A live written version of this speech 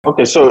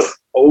Okay, so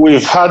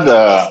we've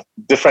had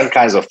different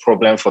kinds of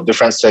problems for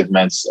different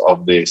segments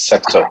of the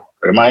sector.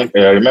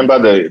 Remember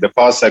the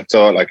power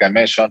sector, like I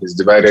mentioned, is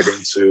divided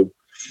into,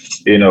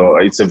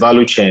 it's a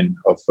value chain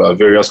of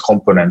various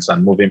components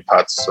and moving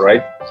parts,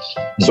 right?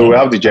 So we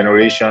have the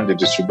generation, the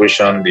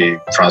distribution,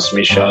 the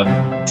transmission,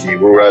 the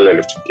rural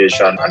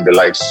electrification, and the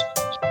likes.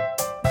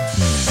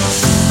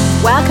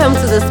 Welcome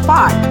to The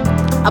Spark,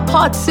 a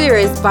pod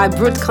series by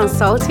Brute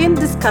Consulting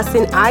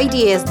discussing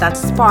ideas that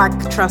spark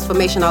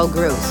transformational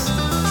growth.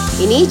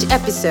 In each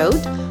episode,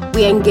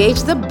 we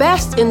engage the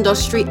best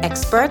industry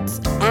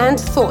experts and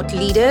thought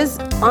leaders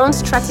on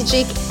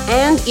strategic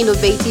and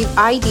innovative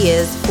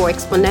ideas for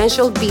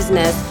exponential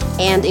business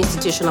and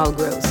institutional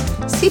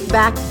growth. Sit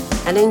back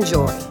and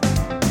enjoy.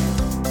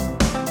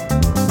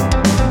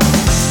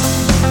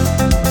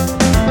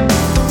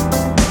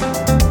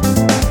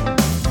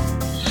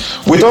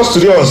 With us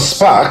today on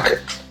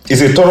Spark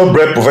is a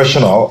thoroughbred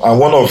professional and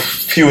one of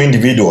few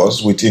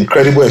individuals with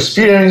incredible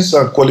experience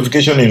and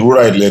qualification in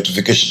rural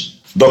electrification.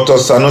 Dr.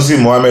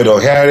 Sanusi Mohammed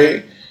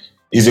Ohiare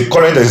is the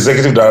current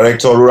Executive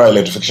Director of Rural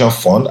Electrification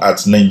Fund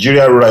at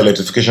Nigerian Rural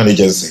Electrification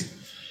Agency.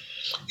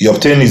 He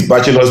obtained his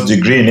bachelor's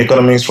degree in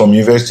economics from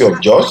University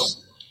of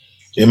Jos,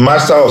 a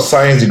Master of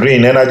Science degree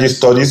in energy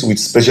studies with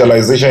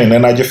specialization in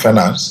energy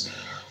finance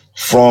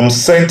from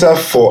Center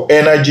for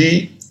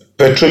Energy,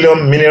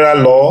 Petroleum, Mineral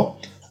Law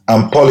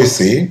and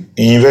Policy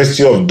in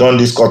University of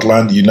Dundee,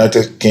 Scotland,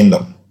 United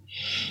Kingdom.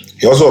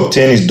 He also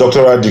obtained his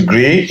doctoral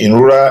degree in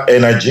rural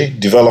energy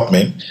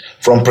development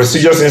from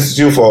prestigious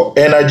Institute for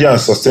Energy and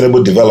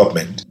Sustainable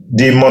Development,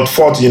 the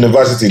Montfort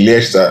University,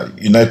 Leicester,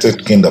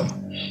 United Kingdom.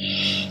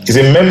 He's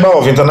a member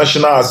of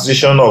International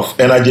Association of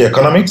Energy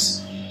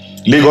Economics,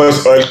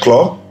 Lagos Oil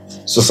Club,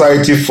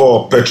 Society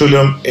for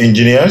Petroleum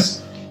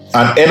Engineers,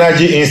 and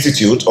Energy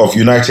Institute of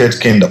United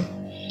Kingdom.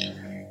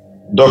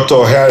 Dr.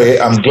 Ohiare,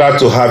 I'm glad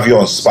to have you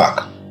on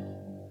Spark.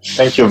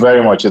 Thank you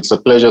very much. It's a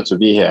pleasure to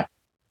be here.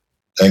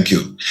 Thank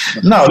you.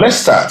 Now, let's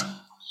start.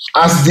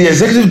 As the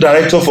Executive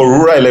Director for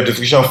Rural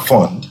Electrification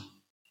Fund,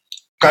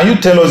 can you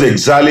tell us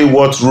exactly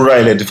what Rural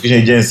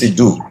Electrification Agency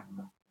do?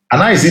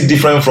 And how is it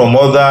different from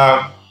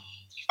other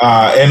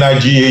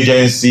energy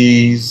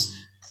agencies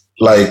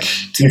like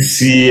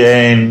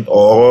TCN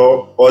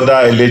or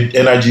other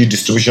energy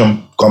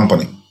distribution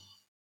company?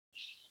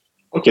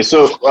 Okay,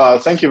 so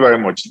thank you very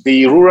much.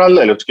 The Rural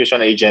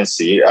Electrification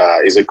Agency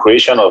is a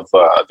creation of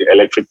the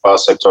Electric Power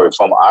Sector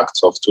Reform Act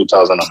of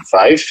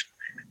 2005,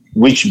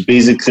 which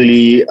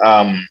basically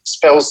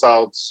spells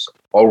out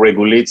or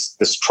regulates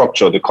the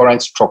structure, the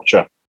current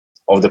structure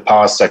of the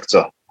power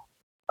sector.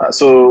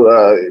 So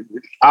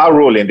our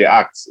role in the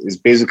Act is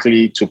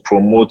basically to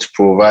promote,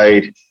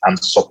 provide, and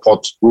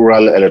support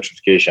rural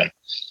electrification.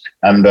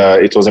 And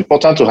it was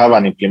important to have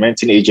an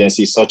implementing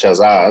agency such as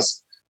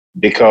ours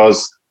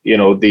because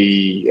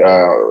the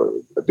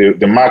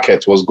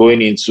market was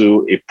going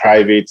into a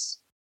private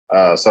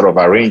sort of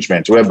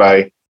arrangement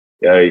whereby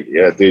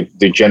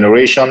the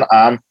generation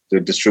arm, the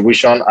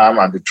distribution arm,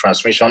 and the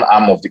transmission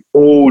arm of the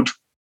old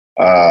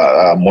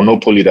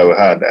monopoly that we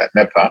had at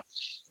NEPA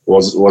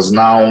was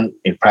now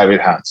in private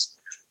hands.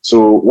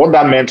 So what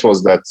that meant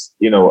was that,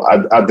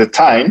 at the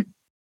time,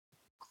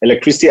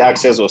 electricity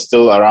access was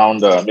still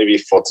around maybe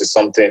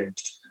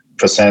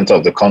 40-something%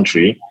 of the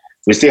country.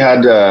 We still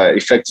had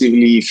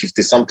effectively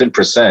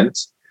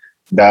 50-something%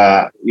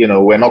 that,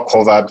 were not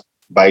covered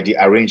by the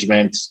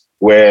arrangement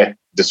where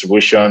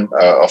distribution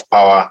of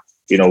power,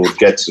 would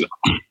get to.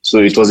 So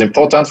it was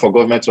important for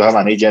government to have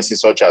an agency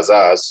such as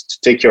ours to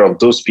take care of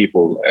those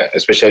people,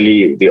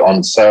 especially the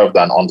unserved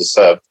and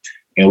underserved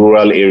in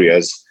rural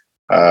areas,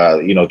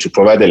 to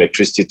provide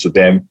electricity to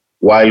them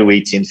while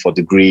waiting for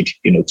the grid,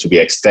 to be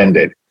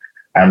extended.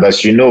 And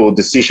as you know,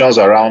 decisions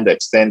around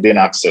extending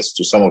access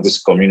to some of these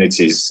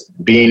communities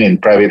being in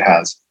private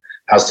hands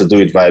has to do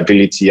with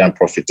viability and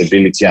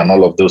profitability and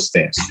all of those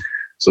things.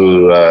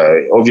 So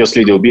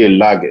obviously there will be a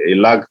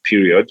lag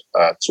period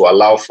to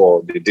allow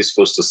for the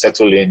discos to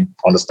settle in,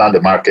 understand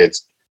the market,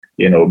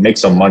 make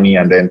some money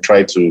and then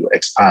try to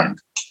expand,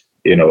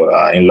 in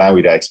line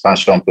with their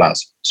expansion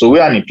plans. So we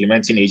are an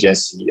implementing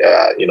agency,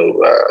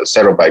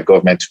 set up by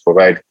government to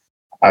provide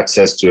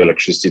access to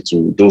electricity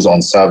to those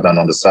unserved and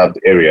underserved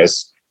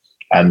areas,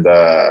 and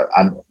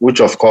which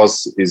of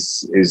course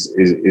is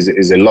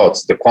a lot.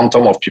 The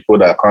quantum of people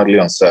that are currently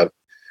unserved,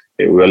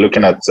 we are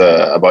looking at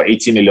about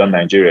 80 million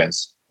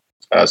Nigerians.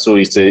 So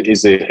it's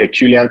a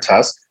Herculean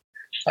task.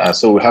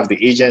 So we have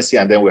the agency,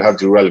 and then we have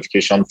the Rural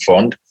Electrification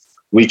Fund,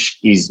 which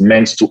is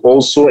meant to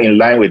also, in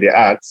line with the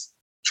Act,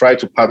 try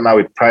to partner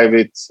with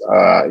private,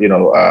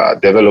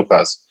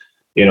 developers,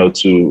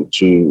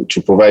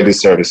 to provide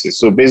these services.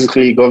 So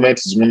basically, government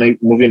is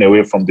moving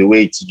away from the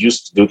way it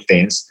used to do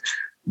things,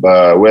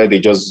 but where they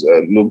just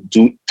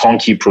do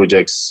turnkey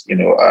projects,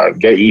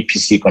 get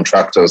EPC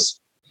contractors,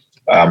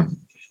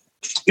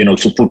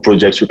 to put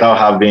projects without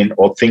having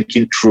or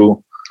thinking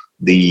through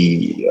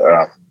the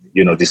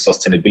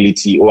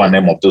sustainability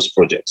O&M of those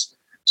projects.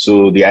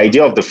 So the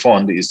idea of the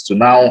fund is to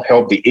now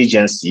help the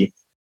agency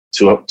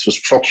to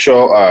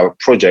structure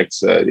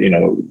projects,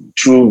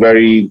 through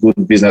very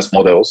good business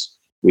models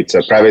with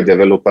private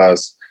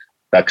developers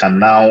that can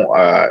now,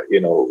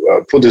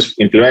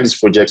 implement these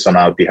projects on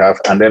our behalf,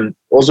 and then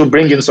also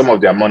bring in some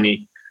of their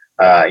money,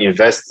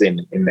 invest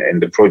in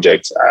the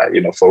project,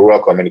 for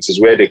rural communities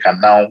where they can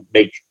now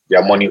make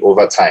their money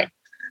over time.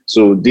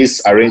 So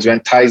this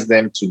arrangement ties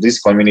them to this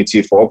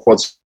community for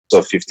upwards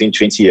of 15,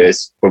 20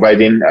 years,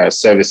 providing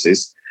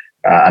services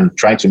and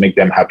trying to make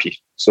them happy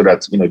so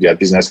that, their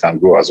business can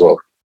grow as well.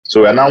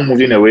 So we're now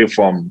moving away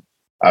from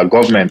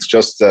government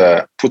just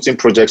putting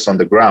projects on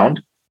the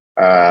ground,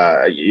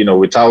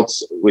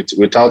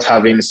 without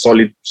having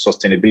solid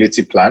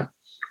sustainability plan,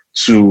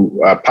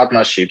 to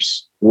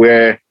partnerships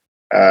where,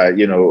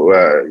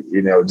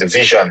 the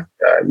vision,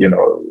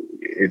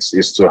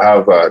 is to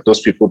have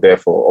those people there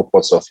for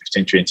upwards of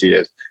 15, 20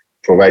 years,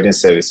 providing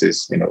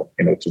services,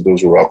 to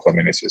those rural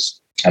communities.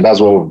 And that's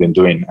what we've been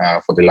doing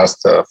for the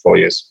last 4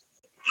 years.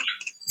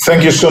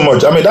 Thank you so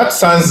much. I mean, that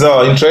sounds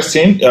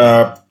interesting.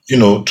 Try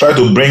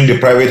to bring the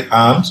private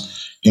arms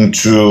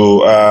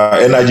into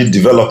energy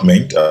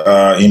development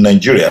in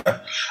Nigeria.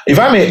 If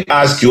I may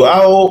ask you,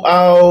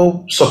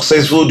 how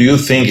successful do you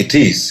think it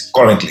is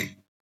currently?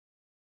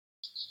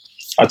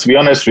 To be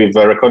honest, we've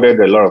recorded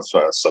a lot of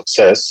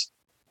success.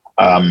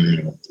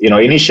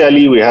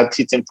 Initially we had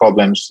teething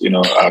problems,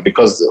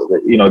 because,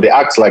 the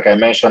act, like I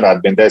mentioned,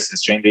 had been there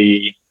since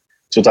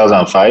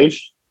 2005.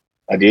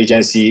 The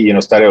agency,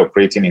 started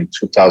operating in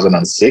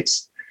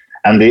 2006.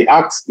 And the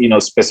act,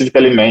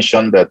 specifically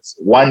mentioned that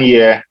 1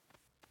 year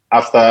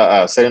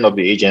after setting up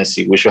the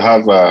agency, we should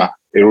have a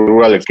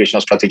rural electrification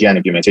strategy and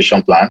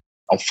implementation plan.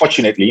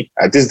 Unfortunately,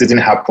 this didn't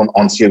happen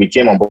until we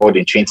came on board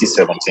in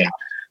 2017.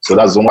 So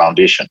that's the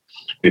foundation.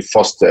 The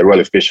first Rural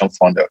Electrification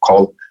Fund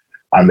call,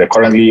 and the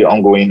currently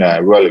ongoing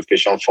Rural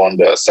Electrification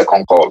Fund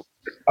second call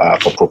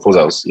for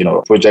proposals.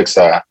 Projects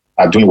are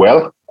doing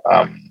well.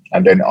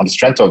 And then on the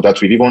strength of that,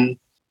 we've even,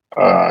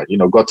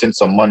 gotten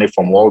some money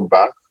from World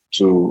Bank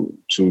to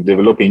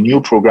develop a new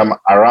program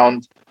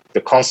around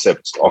the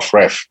concept of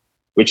REF,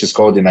 which is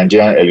called the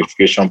Nigerian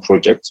Electrification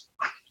Project.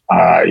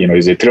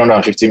 It's a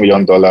 $350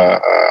 million,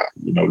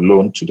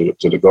 loan to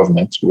the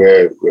government,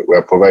 where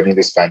we're providing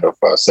this kind of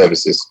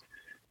services,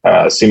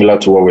 similar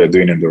to what we're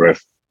doing in the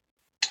REF.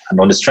 And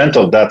on the strength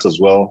of that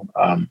as well,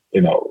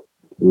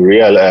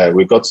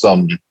 we got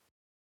some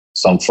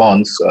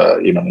funds,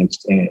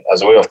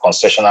 as a way of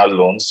concessional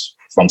loans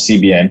from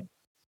CBN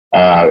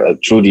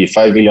through the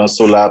 5 billion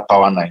Solar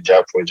Power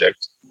Nigeria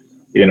project,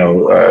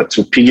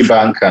 to piggy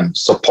bank and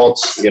support,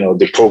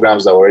 the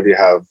programs that we already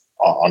have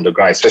on the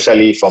ground,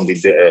 especially from the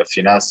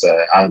finance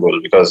angle,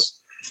 because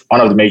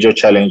one of the major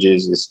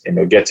challenges is,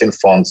 getting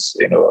funds,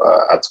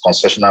 at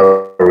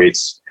concessional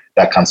rates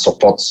that can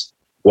support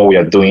what we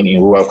are doing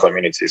in rural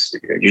communities.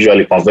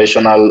 Usually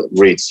conventional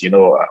rates,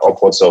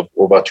 upwards of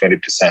over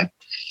 20%.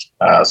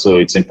 So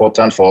it's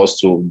important for us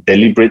to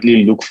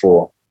deliberately look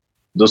for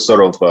those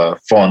sort of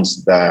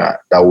funds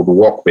that would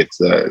work with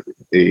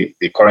the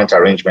current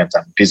arrangement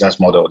and business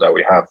model that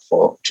we have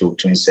to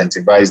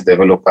incentivize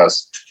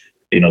developers,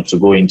 to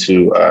go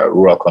into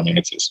rural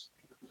communities.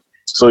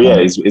 So yeah,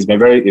 it's been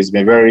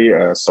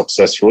very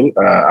successful.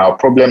 Our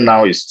problem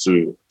now is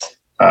to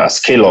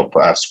scale up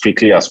as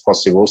quickly as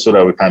possible so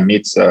that we can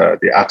meet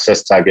the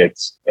access target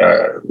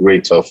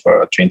rate of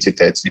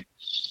 2030.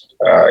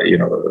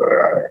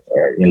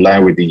 In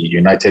line with the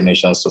United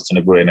Nations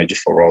Sustainable Energy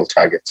for All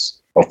targets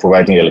of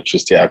providing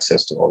electricity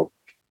access to all.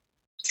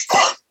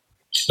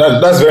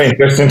 That's very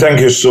interesting. Thank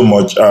you so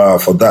much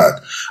for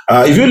that.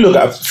 If you look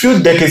at a few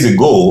decades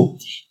ago,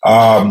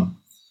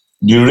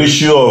 the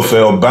ratio of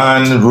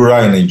urban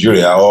rural in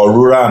Nigeria, or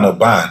rural and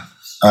urban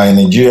in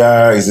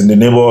Nigeria, is in the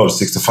neighborhood of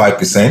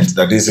 65%.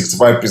 That is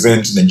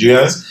 65%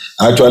 Nigerians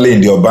actually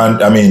in the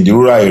the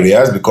rural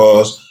areas,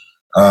 because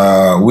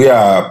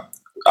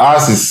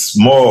ours is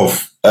more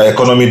of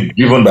economy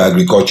driven by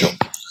agriculture.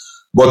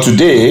 But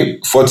today,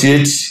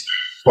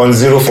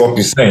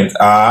 48.04%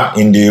 are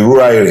in the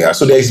rural area.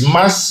 So there is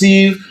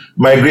massive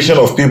migration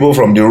of people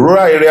from the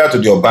rural area to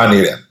the urban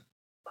area.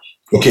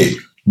 Okay,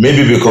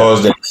 maybe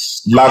because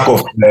there's lack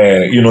of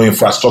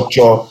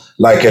infrastructure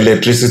like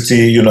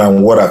electricity,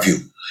 and what have you.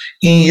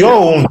 In your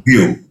own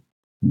view,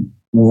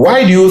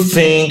 why do you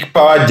think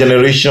power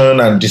generation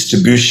and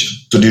distribution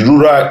to the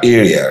rural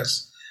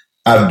areas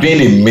have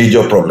been a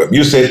major problem?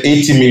 You said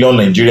 80 million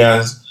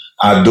Nigerians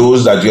are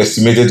those that you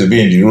estimated to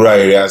be in the rural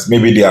areas.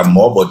 Maybe they are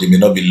more, but they may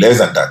not be less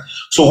than that.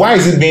 So why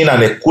is it being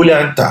an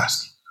Herculean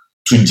task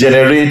to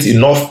generate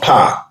enough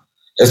power,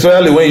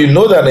 especially when you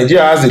know that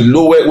Nigeria has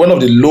one of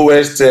the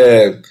lowest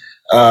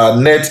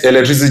net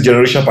electricity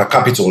generation per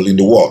capita in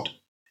the world?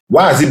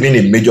 Why has it been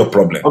a major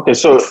problem? Okay,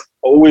 so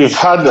we've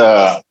had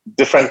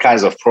different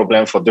kinds of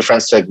problems for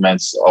different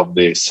segments of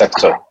the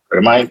sector.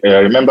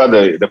 Remember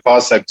the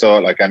power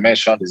sector, like I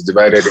mentioned, is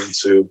divided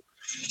into,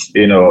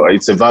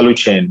 it's a value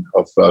chain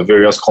of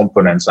various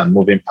components and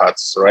moving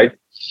parts, right?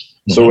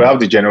 Mm-hmm. So we have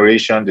the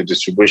generation, the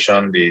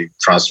distribution, the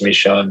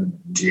transmission,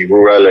 the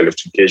rural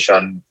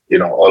electrification,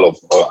 all of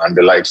and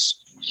the likes.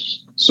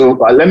 So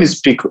let me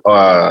speak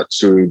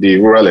to the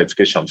rural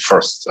education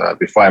first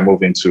before I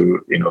move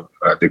into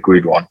the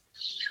grid one.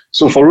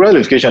 So for rural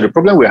education, the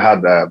problem we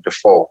had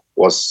before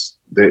was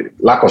the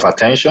lack of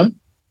attention,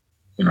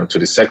 to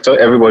the sector.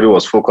 Everybody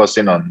was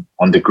focusing on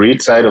the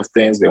grid side of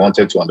things. They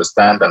wanted to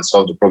understand and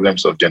solve the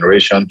problems of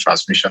generation,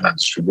 transmission, and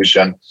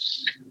distribution.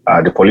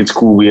 The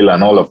political will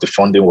and all of the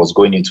funding was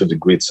going into the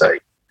grid side.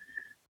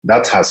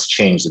 That has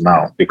changed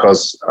now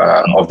because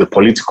of the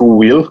political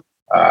will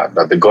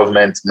that the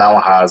government now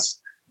has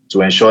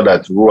to ensure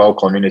that rural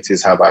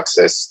communities have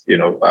access,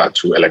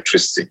 to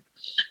electricity.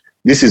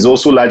 This is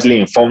also largely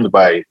informed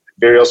by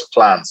various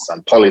plans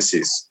and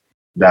policies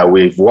that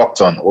we've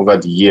worked on over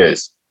the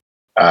years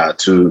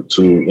to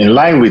in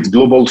line with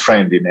global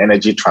trend in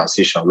energy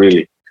transition,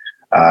 really,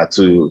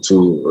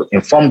 to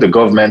inform the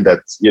government that,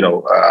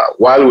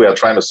 while we are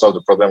trying to solve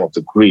the problem of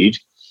the grid,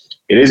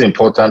 it is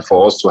important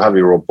for us to have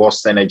a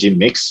robust energy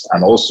mix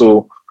and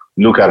also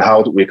look at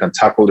how we can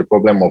tackle the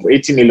problem of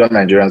 80 million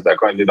Nigerians that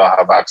currently don't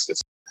have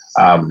access.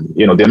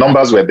 The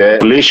numbers were there,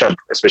 relation,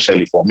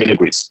 especially for mini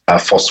grids,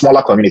 for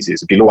smaller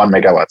communities below 1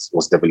 megawatt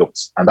was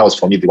developed. And that was,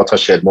 for me, the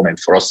watershed moment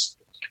for us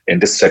in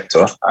this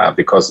sector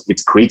because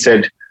it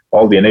created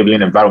all the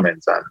enabling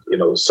environment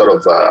and,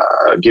 sort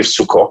of give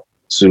succor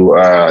to,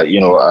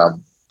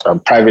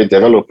 private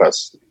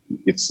developers.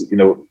 It's,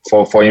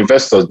 for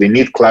investors, they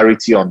need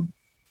clarity on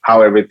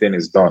how everything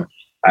is done.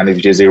 And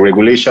if there's a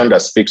regulation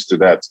that speaks to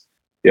that,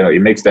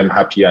 it makes them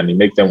happy and it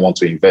makes them want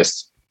to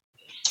invest.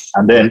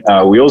 And then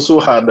we also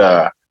had,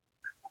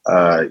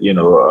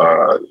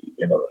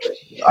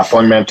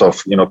 appointment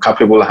of,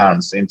 capable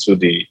hands into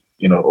the,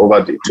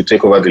 to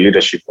take over the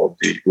leadership of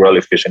the Rural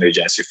Electrification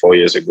Agency 4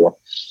 years ago,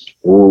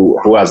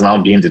 who has now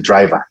been the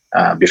driver.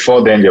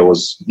 Before then, there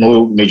was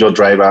no major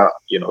driver,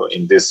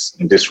 in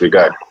this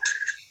regard.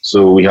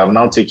 So we have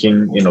now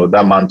taken,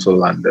 that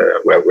mantle and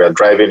we are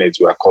driving it.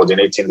 We are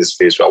coordinating the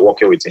space. We are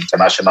working with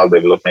international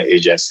development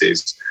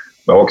agencies.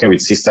 We're working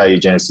with sister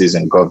agencies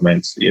and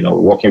government,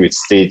 working with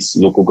states,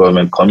 local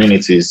government,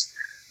 communities,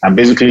 and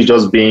basically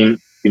just being,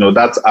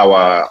 that's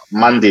our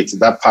mandate,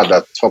 that part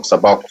that talks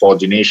about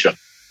coordination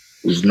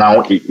is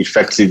now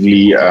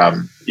effectively,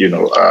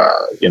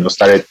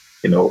 started,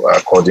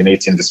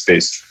 coordinating the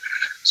space.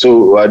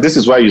 So this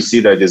is why you see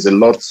that there's a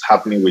lot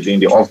happening within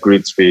the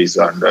off-grid space,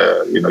 and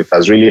it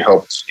has really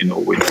helped,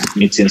 with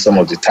meeting some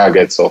of the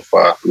targets of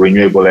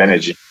renewable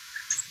energy,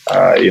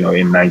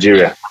 in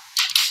Nigeria.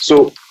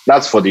 So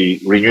that's for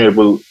the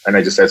renewable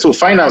energy side. So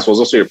finance was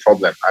also a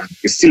problem, and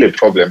it's still a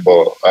problem,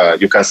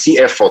 but you can see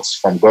efforts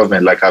from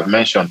government, like I've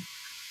mentioned,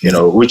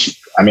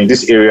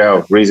 this area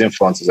of raising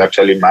funds is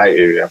actually my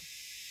area.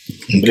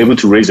 We're able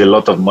to raise a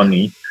lot of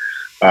money,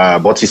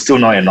 but it's still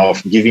not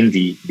enough given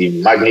the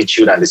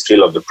magnitude and the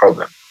scale of the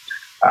problem.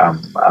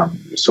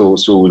 So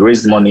we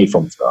raised money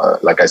from,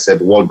 like I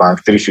said, World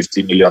Bank,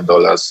 $350 million,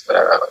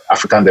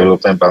 African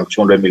Development Bank,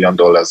 $200 million.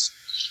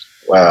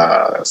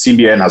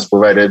 CBN has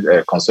provided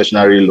a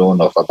concessionary loan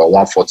of about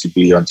 140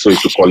 billion. So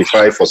if you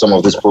qualify for some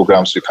of these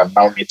programs, we can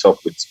now meet up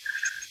with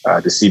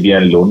the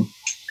CBN loan.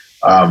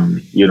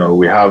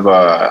 We have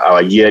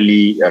our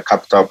yearly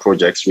capital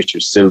projects, which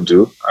we still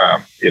do,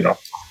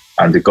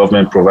 and the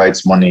government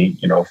provides money,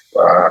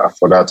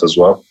 for that as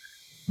well.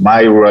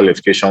 My Rural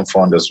Electrification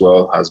Fund as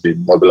well has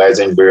been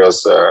mobilizing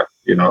various,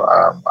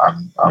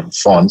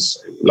 funds,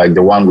 like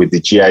the one with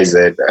the GIZ,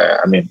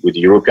 with the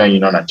European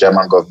Union and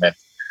German government,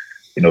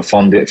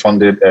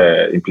 funded,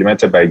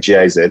 implemented by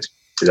GIZ,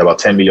 is about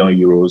 10 million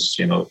euros,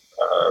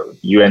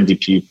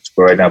 UNDP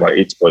providing about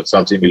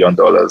 $8.something million.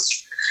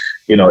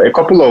 A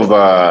couple of,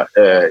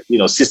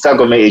 sister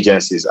government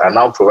agencies are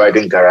now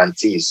providing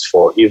guarantees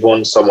for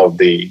even some of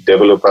the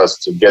developers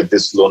to get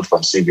this loan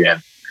from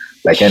CBN,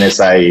 like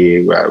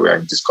NSIA. We're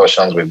in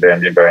discussions with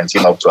them. They're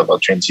guaranteeing up to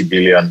about 20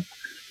 billion.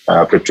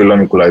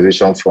 Petroleum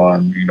Equalization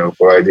Fund,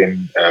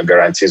 providing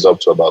guarantees up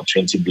to about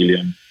 20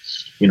 billion.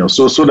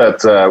 So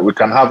that we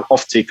can have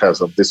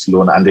off-takers of this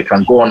loan and they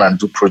can go on and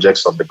do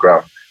projects on the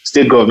ground.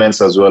 State governments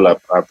as well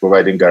are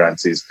providing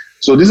guarantees.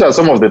 So these are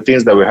some of the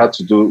things that we had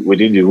to do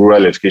within the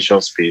rural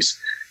education space,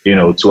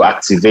 to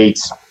activate,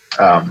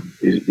 a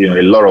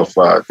lot of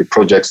the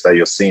projects that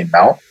you're seeing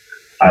now.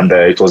 And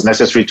it was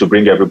necessary to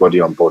bring everybody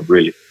on board,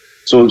 really.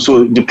 So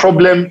the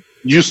problem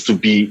used to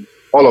be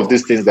all of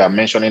these things that I'm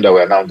mentioning that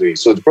we're now doing.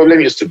 So the problem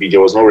used to be there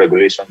was no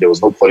regulation, there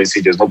was no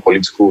policy, there's no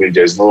political will,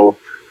 there's no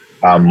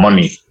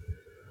money.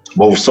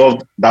 But we've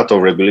solved that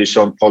of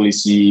regulation,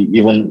 policy,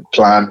 even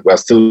plan. We're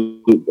still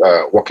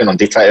working on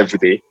data every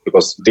day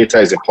because data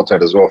is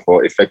important as well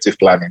for effective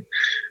planning.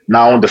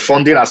 Now, the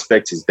funding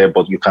aspect is there,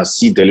 but you can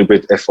see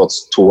deliberate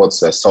efforts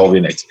towards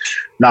solving it.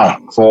 Now,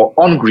 for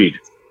on-grid,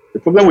 the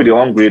problem with the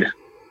on-grid,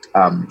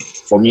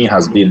 for me,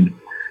 has been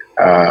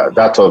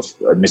that of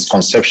a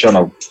misconception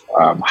of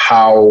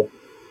how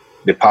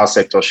the power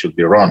sector should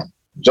be run,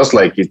 just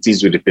like it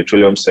is with the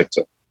petroleum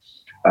sector.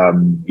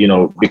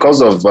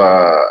 Because of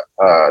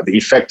the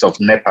effect of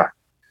NEPA,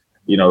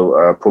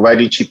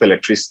 providing cheap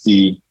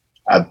electricity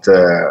at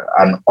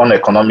an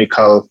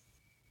uneconomical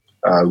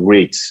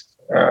rate,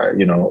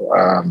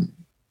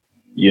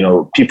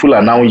 people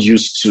are now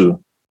used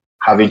to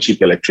having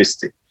cheap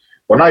electricity.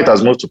 But now it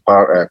has moved to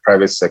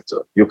private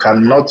sector. You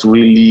cannot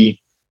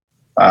really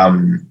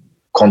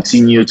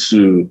continue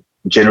to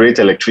generate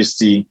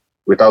electricity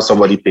without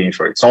somebody paying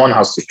for it. Someone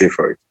has to pay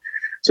for it.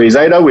 So it's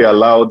either we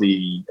allow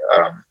the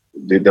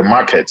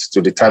market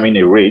to determine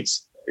a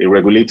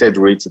regulated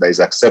rate that is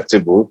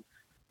acceptable,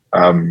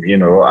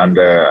 and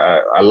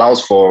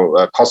allows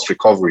for cost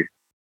recovery,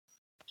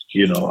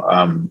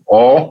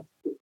 or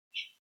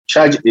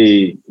charge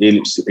a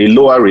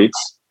lower rate,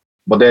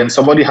 but then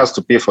somebody has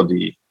to pay for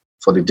the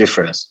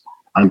difference.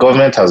 And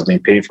government has been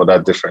paying for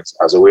that difference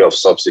as a way of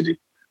subsidy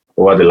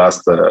over the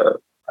last,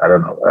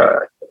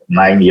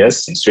 9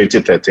 years, since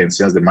 2013,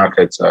 since the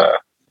market,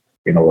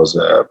 was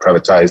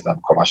privatized and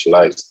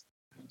commercialized.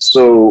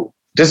 So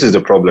this is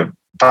the problem.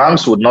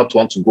 Banks would not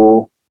want to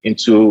go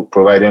into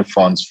providing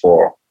funds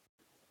for,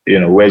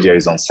 where there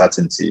is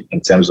uncertainty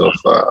in terms of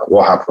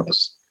what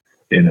happens,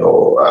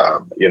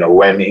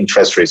 when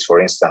interest rates, for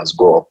instance,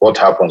 go up. What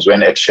happens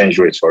when exchange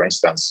rates, for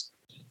instance,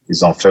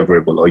 is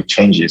unfavorable or it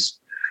changes?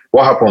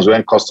 What happens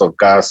when cost of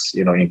gas,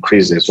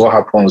 increases? What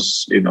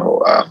happens,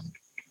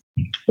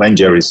 when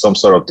there is some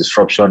sort of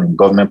disruption in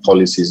government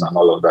policies and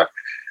all of that?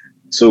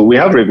 So we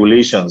have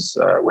regulations.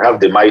 We have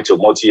the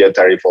multi-year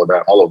tariff order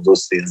and all of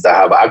those things that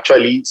have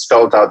actually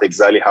spelled out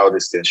exactly how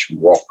these things should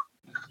work.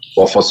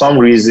 But for some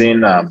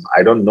reason,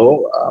 I don't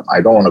know.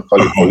 I don't want to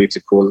call it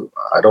political.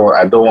 I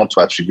don't want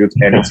to attribute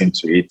anything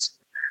to it.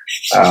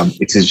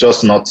 It is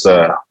just not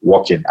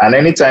working. And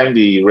anytime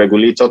the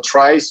regulator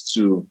tries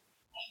to,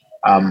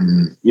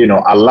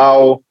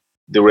 allow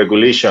the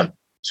regulation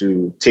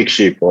to take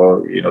shape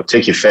or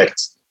take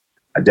effect,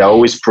 there are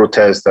always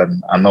protests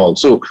and all.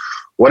 So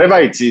whatever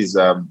it is,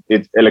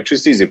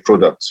 electricity is a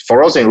product.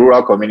 For us in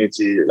rural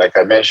community, like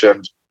I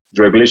mentioned,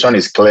 the regulation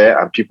is clear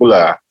and people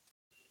are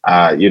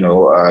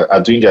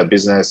doing their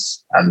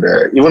business, and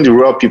even the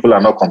rural people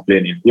are not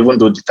complaining, even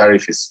though the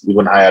tariff is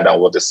even higher than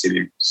what the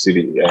city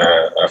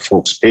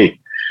folks pay.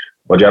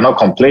 But they are not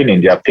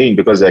complaining; they are paying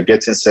because they are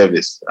getting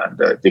service, and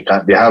they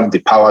have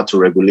the power to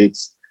regulate,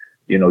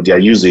 their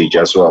usage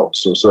as well,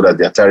 so that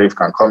their tariff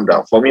can come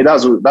down. For me,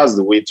 that's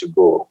the way to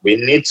go. We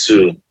need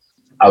to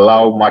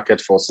allow market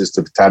forces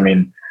to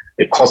determine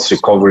a cost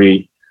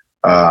recovery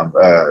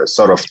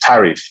sort of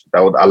tariff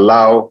that would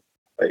allow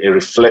a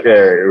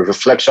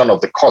reflection of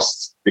the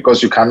cost,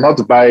 because you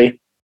cannot buy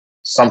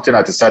something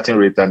at a certain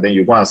rate and then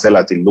you go and sell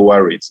at a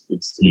lower rate.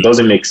 It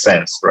doesn't make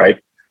sense,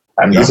 right?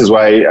 And this is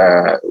why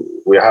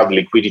we have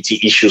liquidity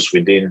issues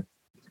within,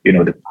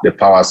 the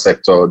power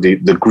sector,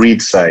 the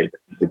grid side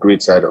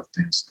of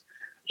things.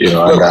 And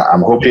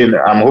I'm hoping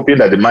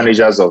that the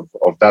managers of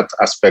that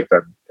aspect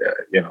and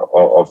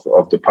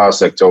of the power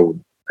sector will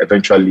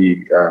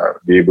eventually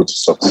be able to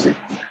succeed.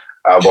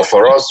 But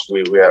for us,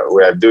 we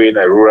are doing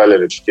a rural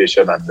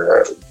electrification, and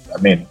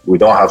we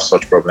don't have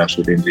such problems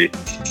within the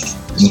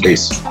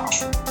space.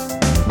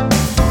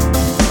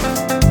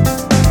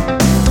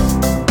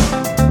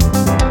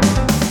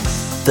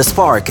 The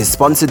Spark is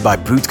sponsored by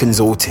Brute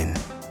Consulting.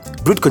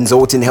 Brute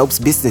Consulting helps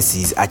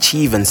businesses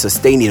achieve and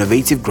sustain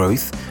innovative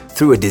growth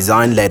through a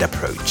design-led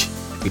approach.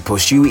 We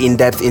pursue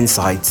in-depth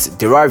insights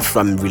derived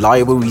from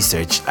reliable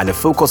research and a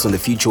focus on the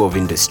future of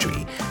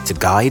industry to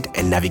guide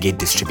and navigate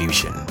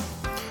distribution.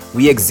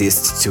 We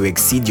exist to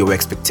exceed your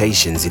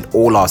expectations in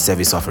all our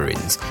service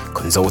offerings,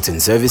 consulting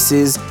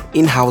services,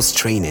 in-house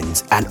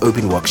trainings, and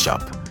open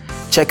workshop.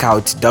 Check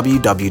out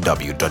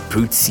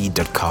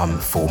www.brutec.com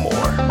for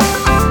more.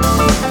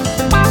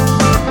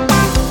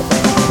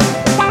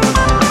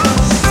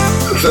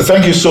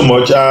 Thank you so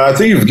much. I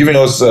think you've given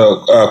us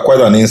quite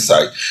an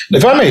insight.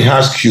 If I may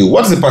ask you,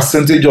 what's the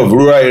percentage of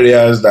rural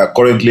areas that are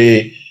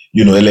currently,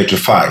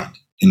 electrified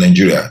in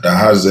Nigeria that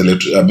has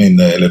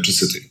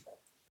electricity?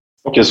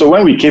 Okay, so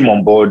when we came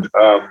on board,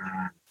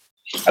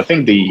 I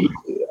think the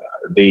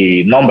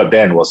number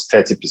then was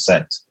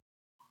 30%.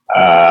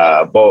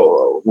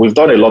 But we've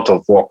done a lot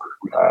of work.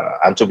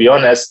 And to be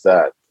honest,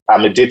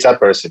 I'm a data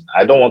person.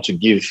 I don't want to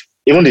give,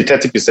 even the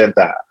 30%,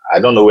 I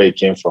don't know where it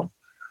came from.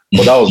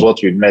 But that was what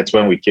we met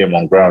when we came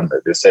on ground.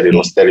 They said it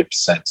was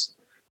 30%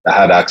 that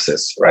had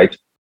access, right?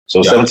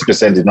 So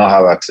 70% did not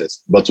have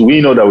access. But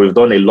we know that we've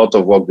done a lot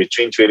of work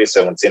between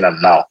 2017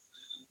 and now.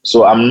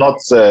 So I'm not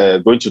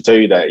going to tell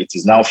you that it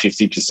is now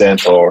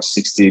 50% or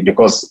 60%,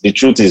 because the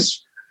truth is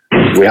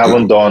we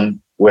haven't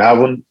done a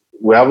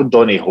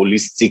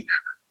holistic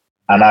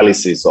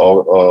analysis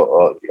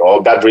or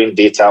gathering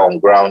data on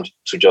ground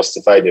to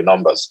justify the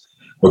numbers.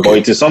 Okay. But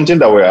it is something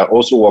that we are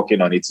also working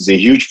on. It is a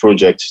huge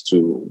project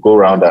to go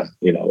around and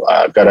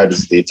gather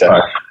this data.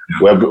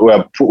 Right.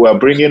 We're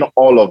bringing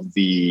all of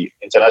the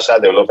international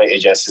development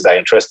agencies that are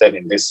interested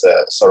in this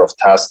sort of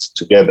task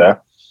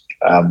together.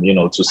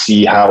 To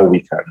see how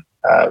we can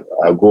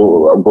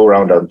go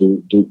around and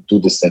do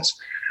these things.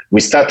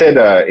 We started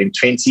in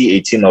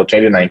 2018 or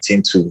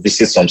 2019 to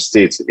visit some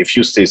states, a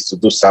few states, to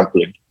do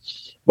sampling.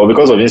 But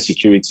because of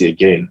insecurity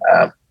again,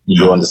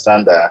 you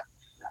understand that,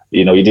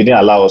 it didn't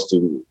allow us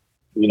to,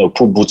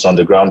 put boots on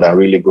the ground and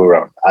really go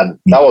around. And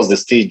that was the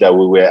stage that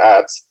we were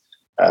at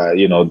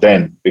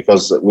then,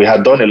 because we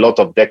had done a lot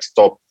of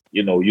desktop,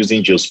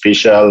 using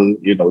geospatial,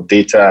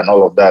 data and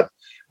all of that.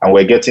 And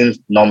we're getting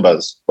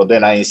numbers. But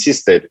then I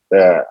insisted,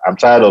 I'm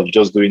tired of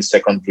just doing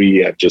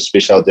secondary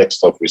geospatial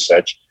desktop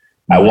research.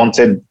 I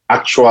wanted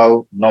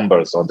actual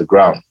numbers on the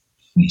ground.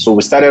 So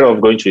we started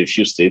off going to a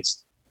few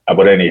states,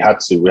 but then we had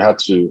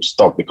to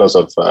stop because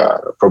of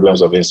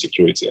problems of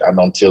insecurity. And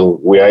until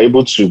we are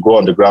able to go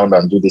on the ground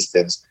and do these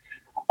things,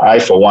 I,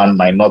 for one,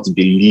 might not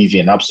believe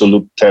in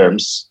absolute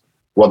terms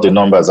what the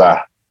numbers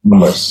are.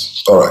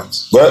 Numbers. All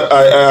right. Well,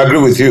 I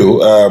agree with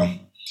you.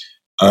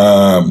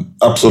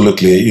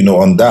 Absolutely,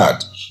 on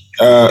that.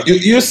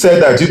 You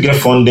said that you get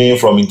funding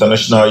from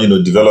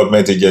international,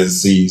 development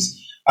agencies.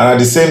 And at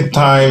the same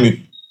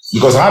time,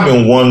 because I've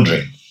been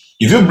wondering,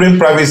 if you bring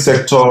private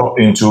sector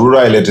into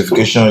rural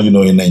electrification,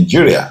 in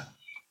Nigeria,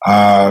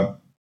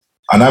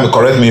 and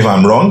correct me if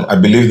I'm wrong, I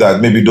believe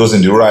that maybe those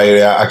in the rural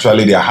area,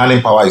 actually their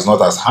handling power is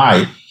not as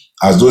high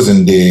as those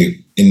in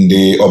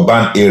the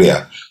urban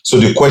area. So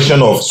the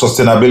question of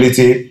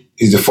sustainability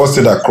is the first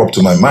thing that cropped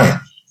to my mind.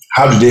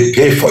 How do they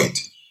pay for it?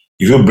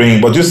 If you bring,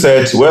 but you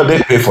said, well, they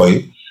pay for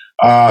it.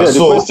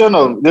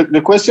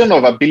 The question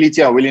of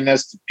ability and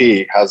willingness to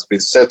pay has been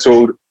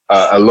settled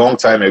a long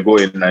time ago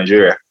in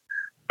Nigeria.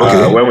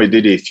 Okay. When we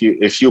did a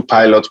few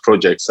pilot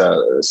projects,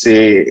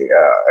 say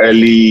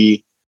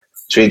early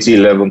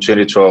 2011,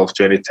 2012,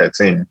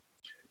 2013,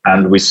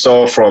 and we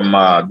saw from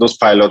those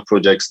pilot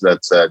projects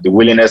that the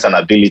willingness and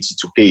ability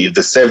to pay, if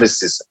the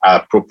services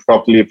are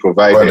properly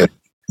provided,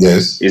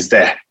 yes, is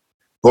there.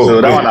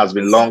 So that one has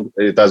been long.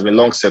 It has been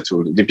long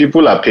settled. The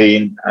people are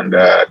paying, and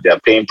they are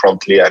paying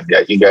promptly, and they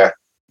are eager,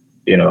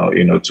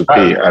 to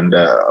pay. And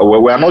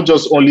we are not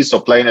just only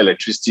supplying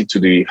electricity to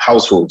the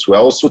households. We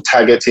are also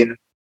targeting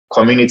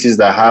communities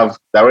that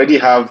already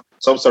have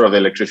some sort of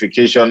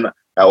electrification,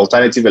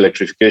 alternative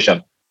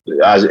electrification.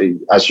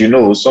 As you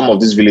know, some of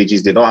these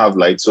villages, they don't have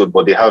lights,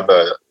 but they have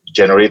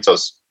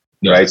generators.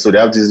 Right, so they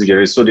have diesel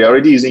generators. So they're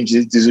already using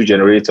diesel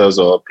generators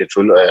or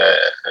petrol,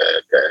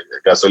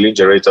 gasoline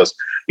generators,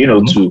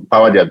 to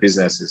power their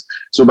businesses.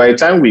 So by the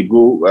time we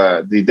go,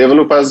 the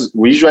developers,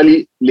 we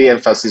usually lay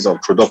emphasis on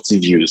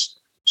productive use.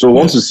 So we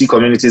want to see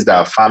communities that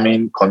are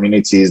farming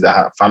communities, that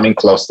have farming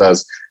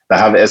clusters, that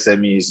have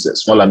SMEs,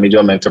 small and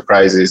medium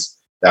enterprises,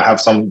 that have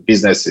some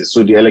businesses.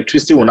 So the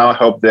electricity will now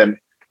help them,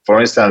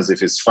 for instance,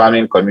 if it's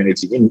farming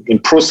community, in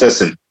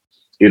processing,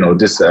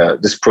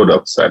 this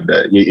products. And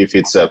if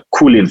it's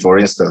cooling, for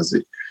instance,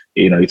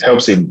 it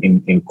helps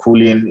in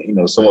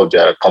cooling, some of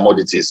their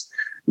commodities,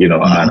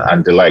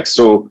 and the like.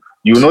 So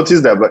you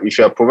notice that if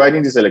you are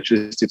providing this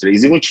electricity today,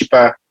 it's even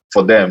cheaper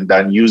for them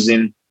than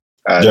using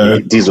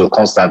diesel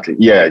constantly.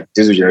 Yeah,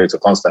 diesel generator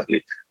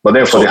constantly. But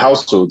then for the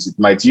households, it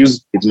might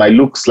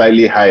look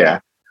slightly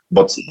higher,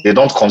 but they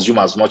don't consume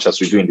as much as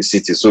we do in the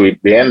city. So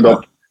they end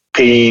up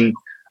paying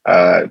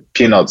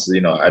peanuts,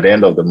 at the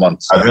end of the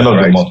month. At the end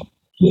of the month.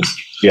 Yes.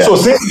 Yeah. So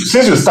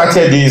since you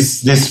started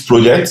this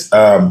project,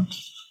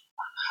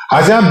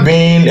 has there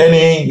been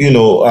any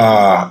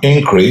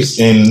increase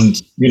in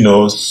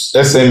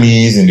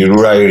SMEs in the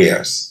rural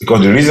areas?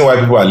 Because the reason why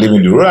people are living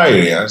in the rural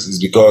areas is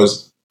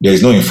because there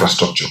is no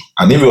infrastructure.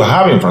 And if you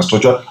have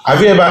infrastructure,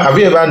 have you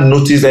ever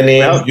noticed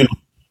any?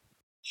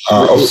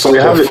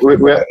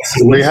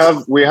 We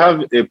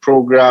have a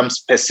program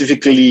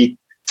specifically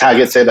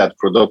targeted at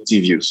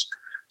productive use.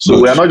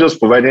 So we are not just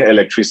providing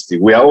electricity;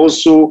 we are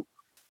also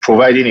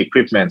providing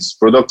equipments,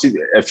 productive,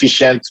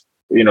 efficient,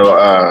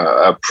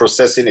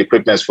 processing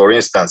equipments, for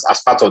instance,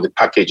 as part of the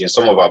package in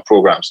some of our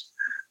programs.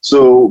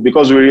 So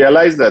because we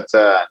realize that,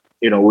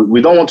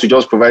 we don't want to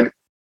just provide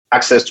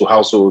access to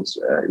households,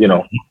 we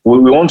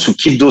want to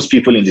keep those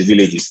people in the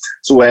villages.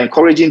 So we're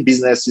encouraging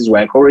businesses,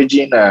 we're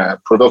encouraging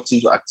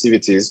productive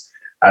activities,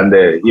 and,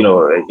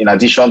 in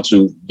addition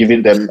to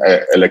giving them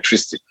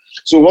electricity.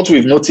 So what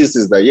we've noticed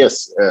is that,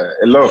 yes,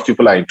 a lot of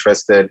people are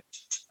interested,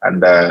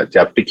 and they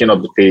are picking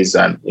up the pace,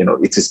 and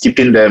it is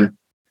keeping them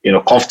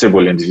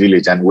comfortable in the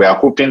village. And we are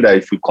hoping that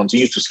if we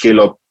continue to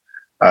scale up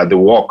the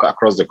work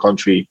across the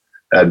country,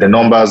 the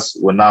numbers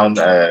will now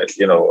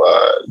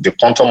the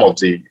quantum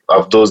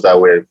of those that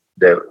were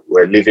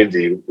leaving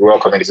the rural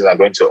communities and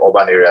going to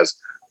urban areas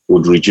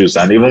would reduce,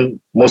 and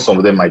even most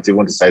of them might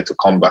even decide to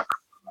come back.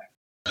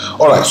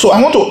 All right, so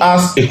I want to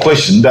ask a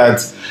question that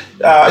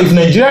if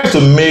Nigeria is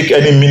to make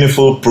any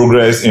meaningful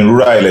progress in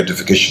rural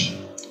electrification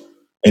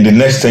in the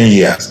next 10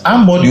 years, how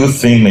much do you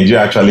think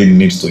Nigeria actually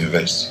needs to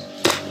invest?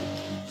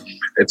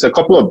 It's a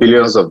couple of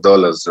billions of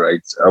dollars,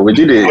 right? We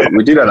did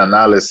an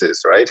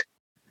analysis, right?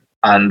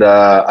 And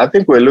I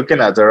think we're looking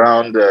at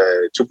around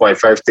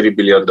 $2.53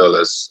 billion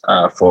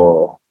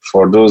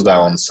for those that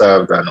are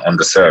unserved and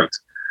underserved.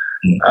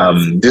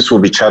 This will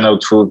be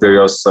channeled through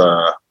various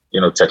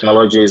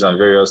technologies and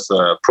various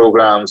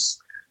programs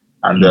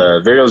and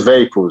various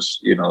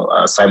vehicles,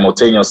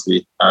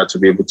 simultaneously to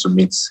be able to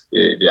meet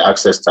the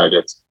access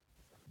target.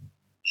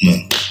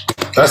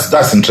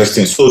 That's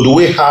interesting. So do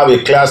we have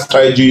a clear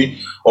strategy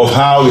of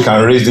how we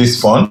can raise this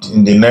fund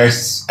in the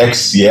next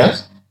X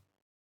years?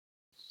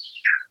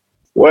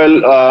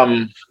 Well,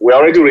 we're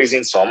already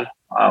raising some.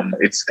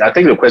 I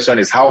think the question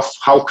is how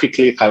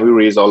quickly can we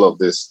raise all of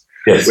this?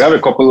 Yes. We have a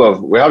couple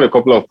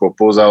of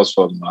proposals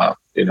from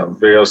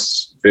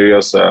various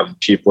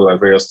people and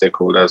various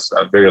stakeholders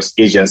and various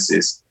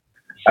agencies.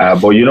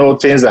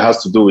 But things that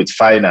has to do with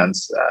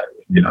finance,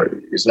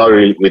 it's not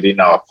really within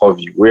our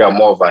purview. We are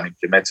more of an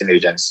implementing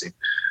agency.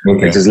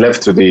 Okay. It is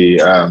left to the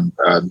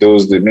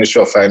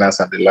Ministry of Finance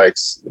and the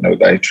likes,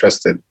 that are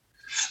interested.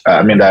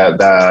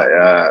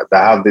 That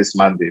have this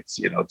mandate,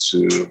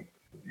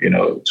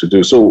 to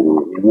do. So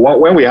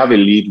when we have a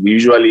lead, we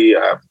usually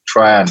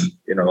try and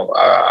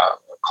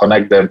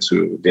connect them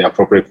to the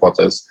appropriate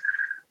quarters.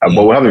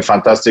 But we have a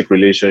fantastic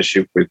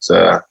relationship with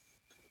the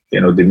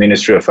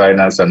Ministry of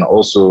Finance, and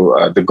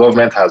also the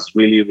government has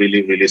really,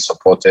 really, really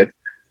supported.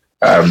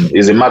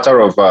 It's a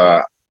matter of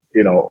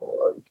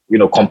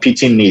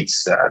competing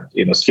needs,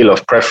 scale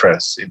of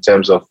preference in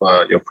terms of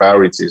your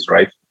priorities,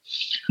 right?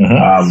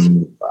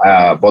 Mm-hmm.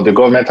 But the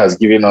government has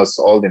given us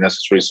all the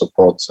necessary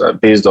support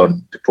based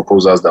on the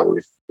proposals that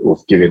we've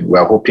given. We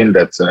are hoping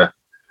that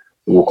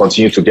we will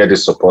continue to get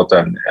this support,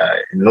 and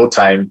in no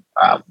time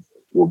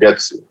we'll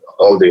get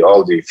all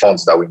the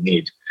funds that we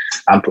need.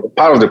 And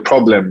part of the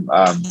problem,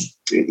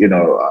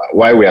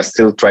 why we are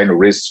still trying to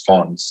raise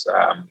funds,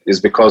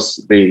 is because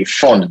the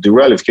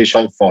Rural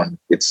Electrification Fund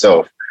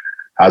itself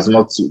has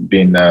not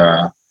been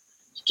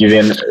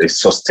given a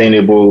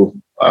sustainable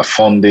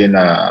funding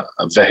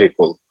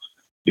vehicle,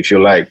 if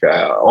you like.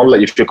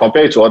 Only if you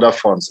compare it to other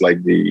funds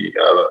like the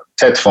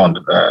TED Fund,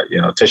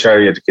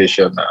 Tertiary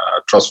Education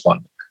Trust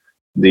Fund,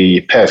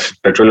 the PEF,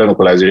 Petroleum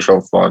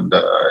Equalization Fund,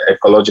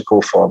 ecological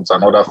funds,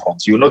 and other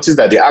funds, you notice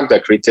that the act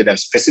that created them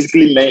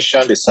specifically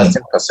mentioned a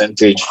certain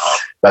percentage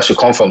that should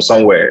come from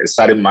somewhere, a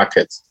certain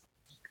market,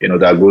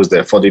 that goes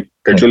there. For the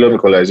Petroleum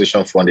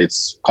Equalization Fund,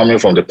 it's coming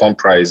from the pump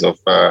price of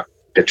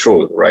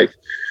petrol, right?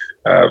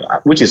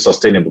 Which is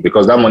sustainable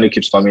because that money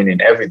keeps coming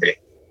in every day.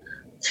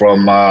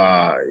 From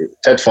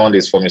TED Fund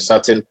is from a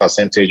certain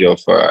percentage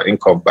of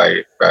income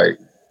by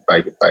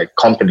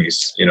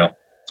companies,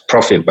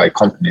 profit by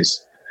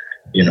companies,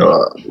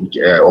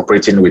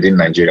 operating within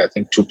Nigeria. I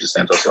think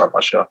 2% or so, I'm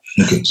not sure.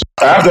 Okay. So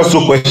I have just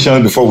two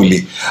questions before we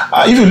leave.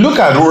 If you look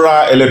at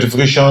rural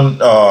electrification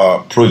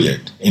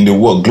project in the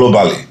world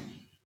globally,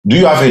 do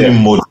you have any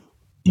model?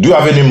 Do you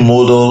have any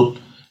model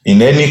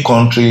in any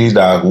country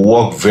that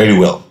work very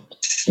well?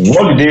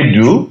 What do they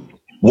do?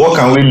 What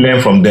can we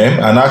learn from them?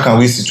 And how can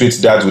we situate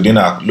that within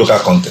our local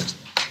context?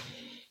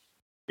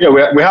 Yeah,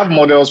 we have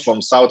models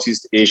from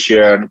Southeast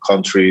Asian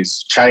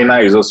countries. China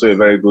is also a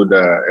very good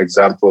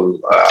example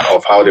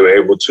of how they were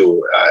able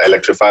to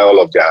electrify all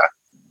of their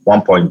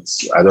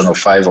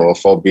 5 or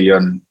 4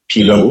 billion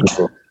people.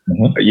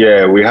 Mm-hmm.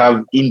 Yeah, we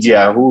have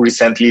India, who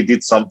recently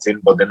did something,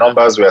 but the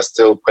numbers, we are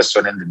still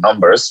questioning the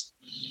numbers.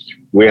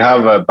 We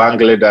have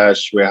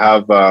Bangladesh. We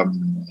have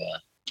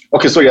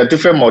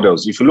different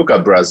models. If you look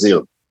at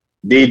Brazil,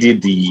 they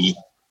did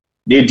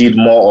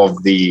more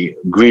of the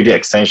grid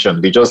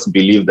extension. They just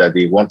believed that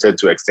they wanted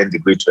to extend the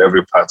grid to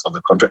every part of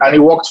the country, and it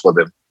worked for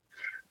them.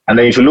 And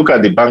then if you look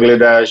at the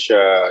Bangladesh,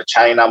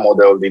 China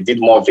model, they did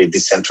more of a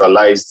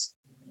decentralized,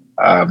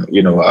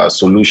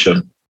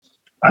 solution,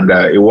 and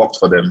it worked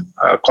for them.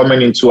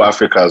 Coming into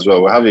Africa as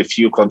well, we have a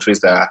few countries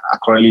that are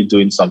currently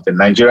doing something.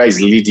 Nigeria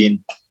is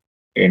leading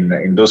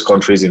in those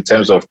countries in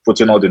terms of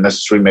putting all the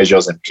necessary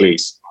measures in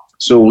place.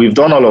 So we've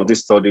done all of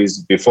these studies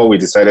before we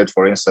decided,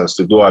 for instance,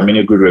 to do our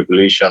mini grid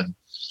regulation,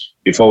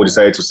 before we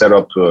decided to set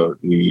up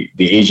the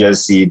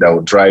agency that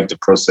will drive the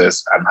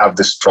process and have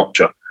this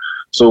structure.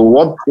 So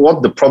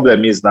what the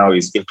problem is now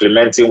is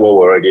implementing what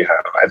we already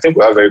have. I think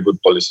we have very good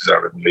policies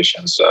and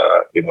regulations,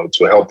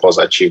 to help us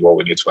achieve what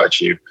we need to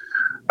achieve.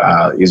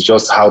 It's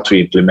just how to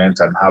implement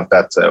and have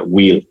that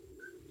will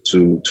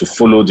to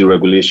follow the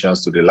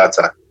regulations to the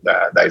latter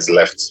that is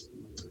left.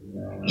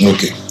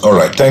 Okay. All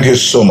right. Thank you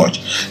so much.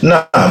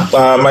 Now,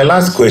 my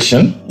last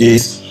question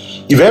is,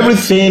 if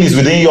everything is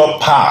within your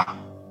power,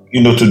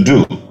 to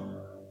do,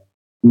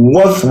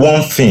 what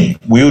one thing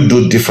will you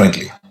do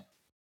differently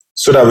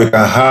so that we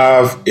can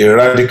have a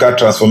radical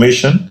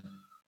transformation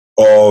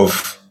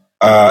of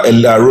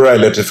rural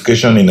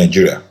electrification in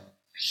Nigeria?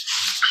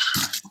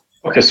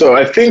 Okay. So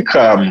I think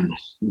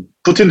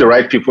putting the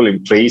right people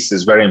in place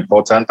is very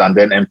important, and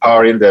then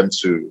empowering them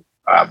to,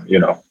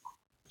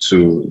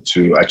 to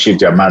achieve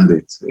their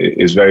mandate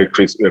is very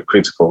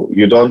critical.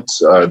 You don't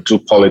do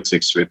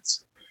politics with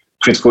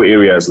critical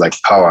areas like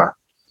power.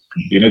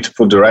 You need to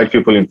put the right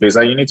people in place,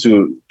 and you need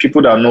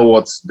people that know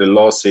what the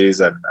law says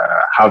and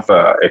have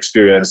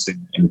experience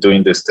in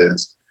doing these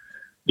things.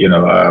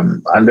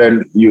 And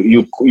then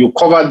you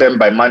cover them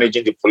by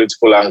managing the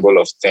political angle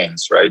of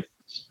things, right?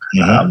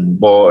 Mm-hmm.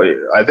 But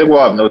I think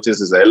what I've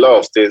noticed is that a lot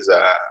of things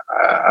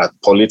are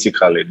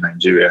political in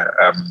Nigeria.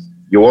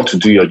 You want to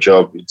do your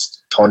job,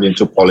 it's turned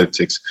into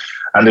politics.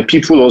 And the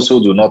people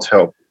also do not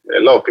help.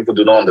 A lot of people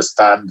do not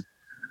understand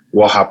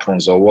what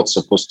happens or what's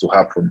supposed to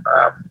happen.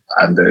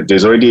 And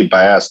there's already a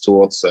bias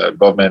towards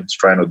government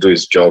trying to do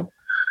its job.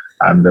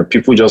 And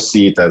people just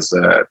see it as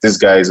these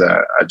guys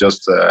are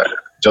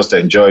just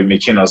enjoy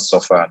making us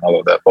suffer and all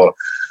of that. But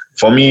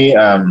For me,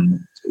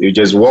 if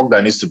there's work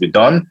that needs to be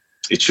done,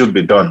 it should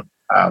be done.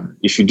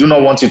 If you do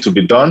not want it to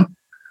be done,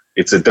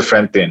 it's a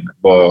different thing.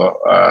 But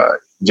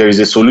there is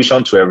a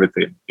solution to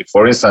everything. If,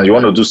 for instance, you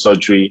want to do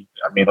surgery,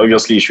 I mean,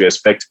 obviously you should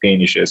expect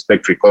pain, you should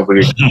expect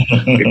recovery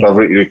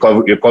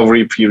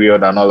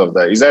period and all of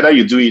that. It's either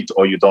you do it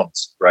or you don't,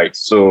 right?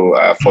 So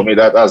for me,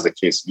 that's the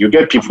case. You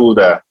get people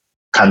that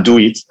can do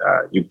it,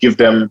 you give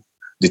them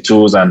the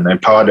tools and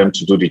empower them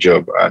to do the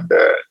job,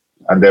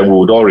 and then we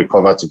would all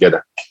recover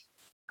together.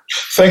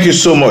 Thank you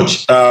so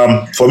much.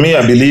 For me,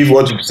 I believe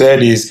what you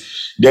said is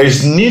there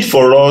is need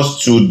for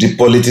us to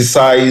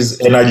depoliticize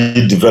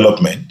energy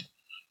development,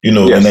 in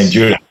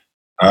Nigeria.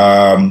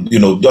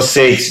 Just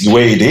say it the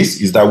way it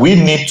is that we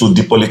need to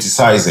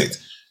depoliticize it.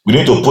 We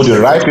need to put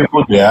the right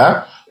people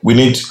there. We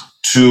need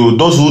to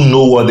those who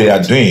know what they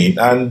are doing.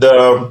 And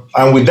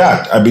with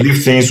that, I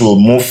believe things will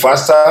move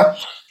faster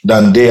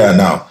than they are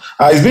now.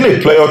 It's been a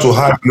pleasure to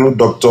have you,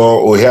 Dr.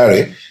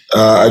 Ohiare.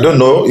 I don't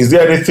know, is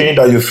there anything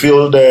that you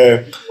feel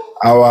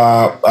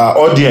our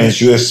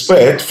audience you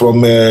expect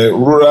from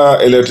Rural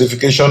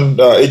Electrification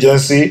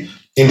Agency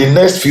in the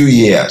next few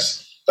years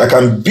that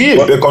can be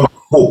a beacon of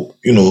hope,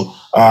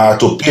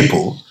 to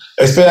people,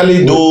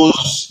 especially the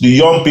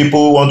young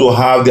people who want to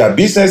have their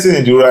businesses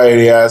in the rural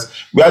areas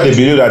where they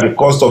believe that the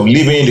cost of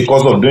living, the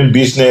cost of doing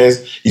business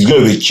is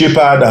going to be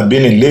cheaper than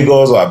being in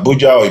Lagos or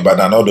Abuja or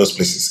Ibadan, all those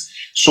places.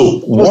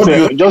 So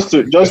just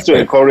to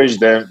encourage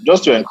them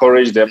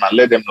and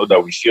let them know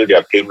that we feel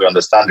their pain, we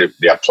understand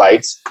their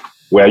plight.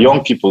 We are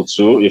young people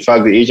too. In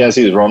fact, the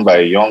agency is run by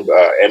a young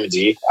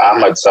MD,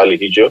 Ahmad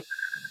Salihijo.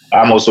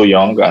 I'm also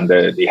young, and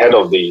the head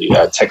of the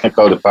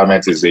technical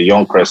department is a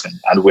young person.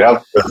 And we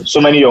have so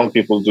many young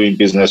people doing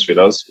business with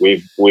us.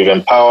 We've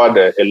empowered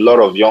a lot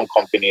of young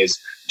companies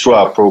through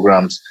our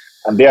programs,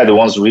 and they are the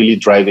ones really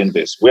driving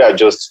this. We are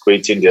just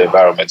creating the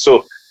environment.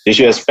 So they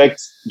should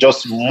expect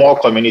just more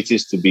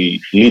communities to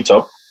be lit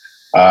up,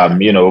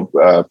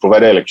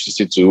 provided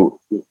electricity to.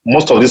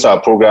 Most of these are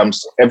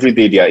programs, every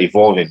day they are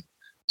evolving.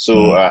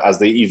 So as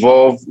they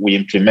evolve, we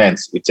implement.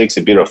 It takes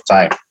a bit of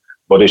time,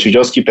 but they should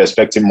just keep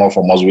expecting more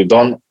from us. We've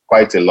done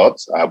quite a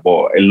lot,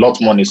 but a lot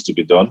more needs to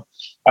be done.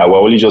 We're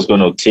only just going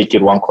to take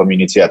it one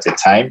community at a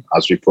time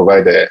as we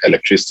provide the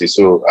electricity.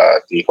 So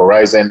the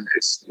horizon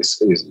is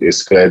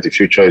clear. The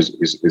future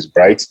is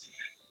bright.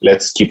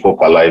 Let's keep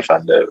hope alive,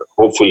 and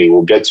hopefully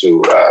we'll get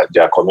to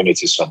their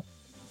community soon.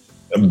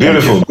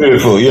 Beautiful.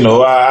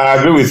 I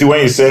agree with you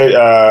when you say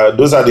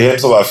those are the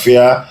heads of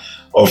affair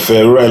of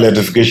Rural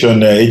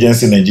Electrification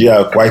Agency in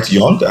Nigeria are quite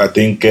young. I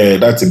think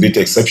that's a bit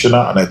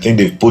exceptional, and I think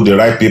they've put the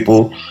right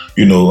people,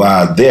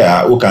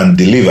 there who can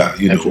deliver,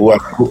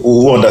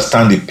 who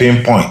understand the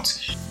pain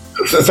point.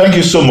 Thank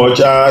you so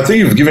much. I think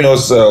you've given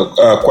us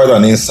quite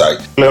an insight.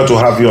 Pleasure to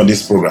have you on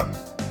this program.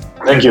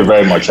 Thank you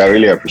very much. I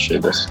really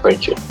appreciate this.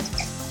 Thank you.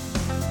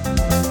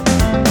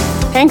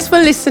 Thanks for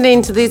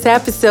listening to this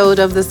episode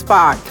of The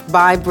Spark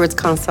by Brood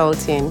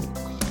Consulting.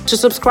 To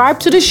subscribe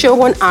to the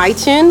show on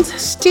iTunes,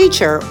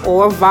 Stitcher,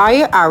 or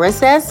via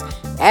RSS,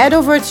 head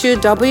over to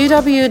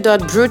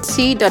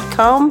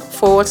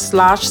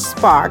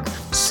www.broodc.com/spark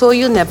so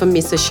you'll never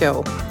miss a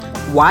show.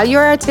 While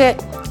you're at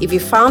it, if you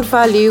found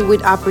value,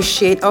 we'd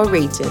appreciate a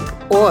rating,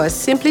 or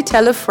simply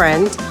tell a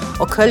friend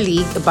or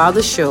colleague about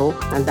the show,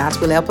 and that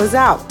will help us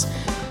out.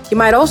 You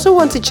might also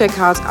want to check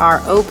out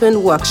our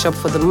open workshop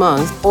for the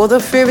month or the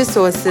free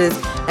resources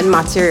and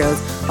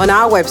materials on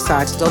our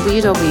website,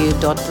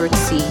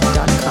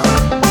 www.broodc.com.